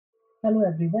Hello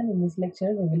everyone, in this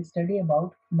lecture we will study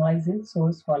about noise in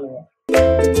source follower.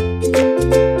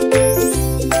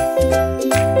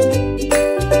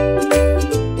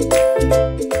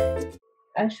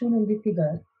 As shown in the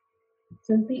figure,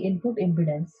 since the input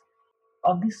impedance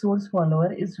of the source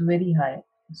follower is very high,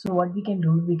 so what we can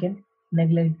do, we can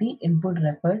neglect the input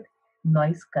referred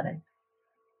noise current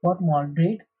for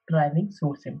moderate driving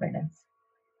source impedance.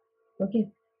 Okay,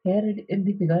 here in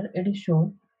the figure it is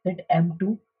shown that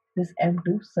M2, this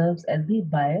M2 serves as the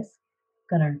bias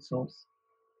current source.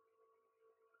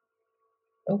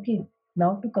 Okay,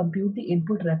 now to compute the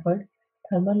input referred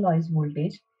thermal noise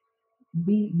voltage,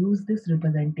 we use this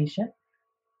representation.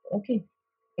 Okay,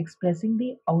 expressing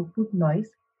the output noise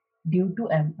due to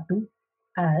M2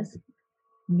 as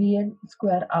Vn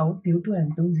square out due to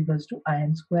M2 is equals to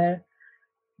In square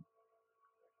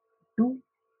 2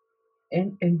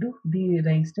 into the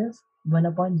resistance 1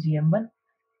 upon Gm1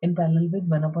 in parallel with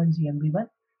 1 upon Gmb1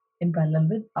 in parallel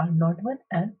with R01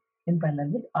 and in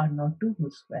parallel with R02 whole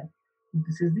square.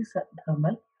 This is the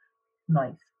thermal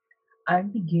noise.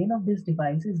 And the gain of this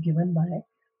device is given by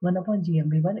 1 upon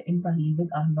GMB1 in parallel with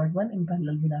R01 in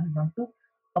parallel with R02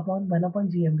 upon 1 upon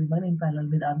GMB1 in parallel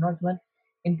with R01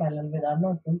 in parallel with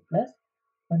R02 plus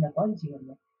 1 upon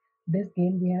GM1. This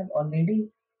gain we have already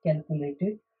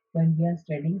calculated when we are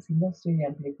studying single stage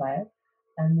amplifier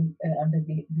and under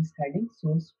this heading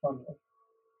source follower.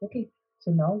 Okay,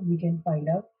 so now we can find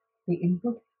out the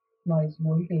input noise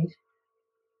voltage,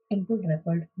 input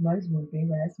referred noise voltage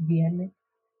as Vn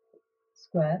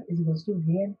square is equals to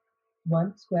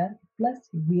Vn1 square plus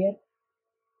Vn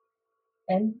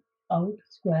out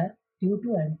square due to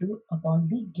N2 upon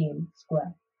the gain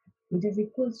square, which is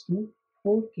equals to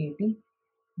 4 kT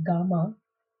gamma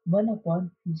 1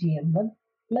 upon Gm1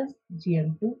 plus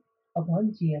Gm2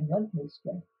 upon Gm1 whole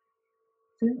square.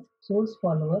 Since source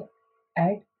follower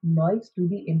add noise to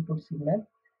the input signal,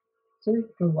 so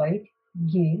it provides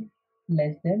gain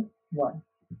less than 1.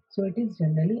 So it is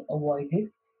generally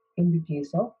avoided in the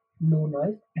case of low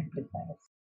noise amplifiers.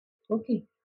 Okay,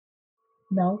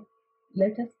 now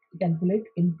let us calculate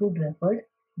input referred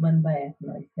 1 by f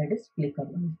noise, that is flicker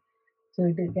noise. So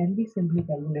it can be simply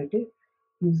calculated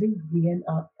using Vn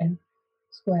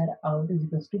square out is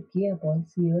equals to k upon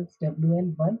Cx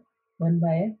Wl1 1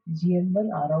 by f gm1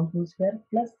 r out whole square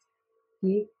plus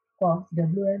k cos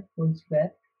Wl whole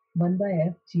square 1 by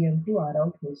f gm2 r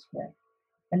out whole square.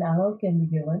 And R out can be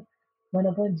given 1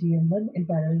 upon Gm1 in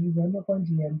parallel with 1 upon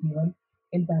Gmb1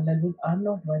 in parallel with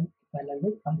R01 in parallel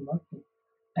with R02.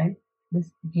 And this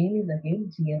gain is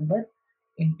again Gm1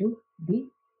 into the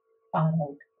R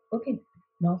out. Okay,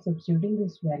 now substituting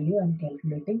this value and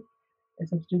calculating,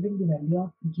 substituting the value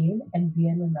of gain and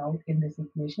Vn and out in this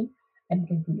equation and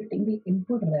calculating the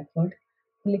input referred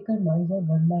flicker noise or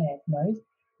 1 by f noise,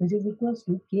 which is equals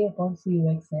to k upon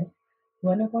Coxf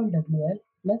 1 upon Wl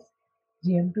plus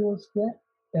Gm2 whole square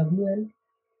Wl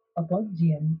upon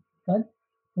Gm1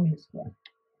 whole square.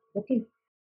 Okay,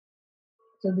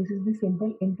 so this is the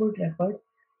simple input referred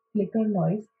flicker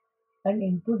noise and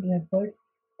input referred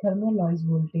thermal noise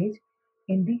voltage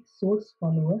in the source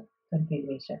follower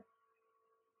configuration.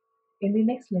 In the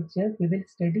next lecture, we will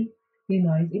study the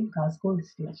noise in cascade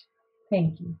stage.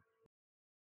 Thank you.